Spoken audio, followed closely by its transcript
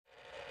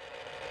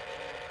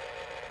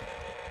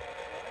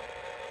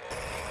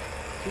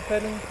Keep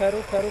pedaling,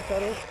 pedal, pedal,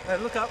 pedal.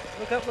 Look up,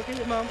 look at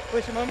your mum.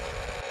 Where's your mum?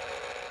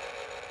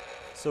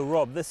 So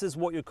Rob, this is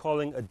what you're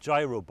calling a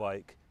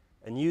gyrobike,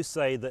 and you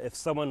say that if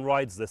someone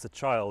rides this, a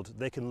child,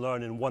 they can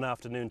learn in one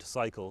afternoon to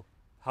cycle.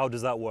 How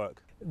does that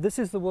work? This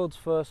is the world's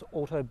first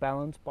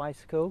auto-balance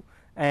bicycle,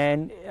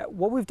 and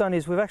what we've done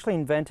is we've actually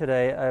invented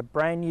a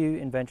brand new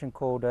invention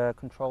called a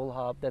control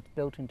hub that's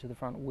built into the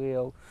front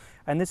wheel.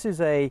 And this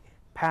is a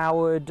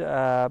powered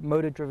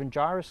motor-driven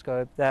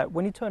gyroscope that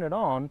when you turn it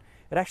on,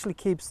 it actually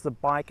keeps the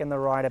bike and the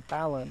rider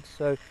balanced.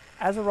 So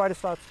as the rider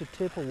starts to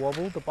tip or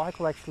wobble, the bike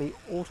will actually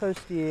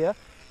auto-steer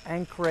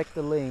and correct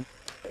the lean.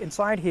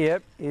 Inside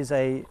here is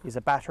a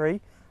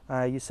battery.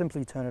 You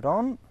simply turn it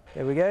on.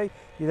 There we go.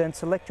 You then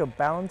select your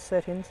balance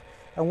settings.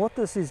 And what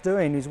this is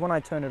doing is when I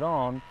turn it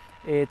on,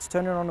 it's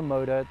turning on a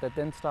motor that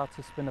then starts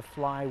to spin a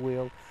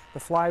flywheel. The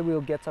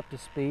flywheel gets up to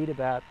speed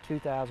about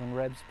 2,000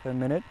 revs per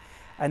minute.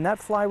 And that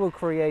flywheel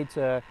creates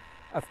a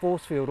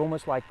force field,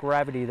 almost like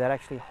gravity, that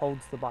actually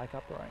holds the bike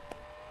upright.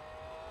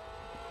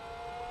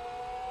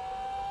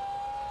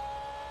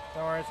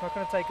 Don't worry, it's not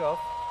going to take off.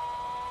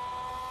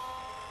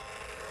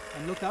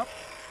 And look up.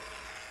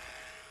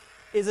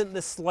 Isn't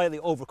this slightly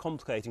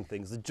overcomplicating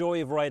things? The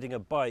joy of riding a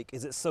bike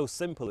is it's so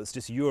simple. It's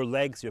just your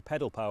legs, your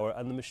pedal power,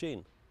 and the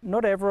machine.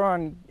 Not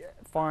everyone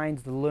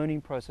finds the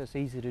learning process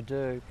easy to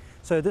do.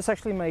 So this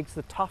actually makes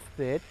the tough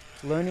bit,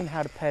 learning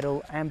how to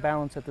pedal and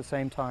balance at the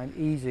same time,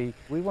 easy.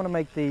 We want to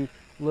make the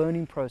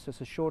learning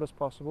process as short as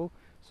possible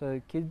so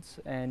kids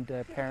and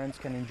parents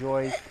can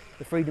enjoy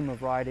the freedom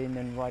of riding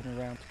and riding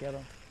around together.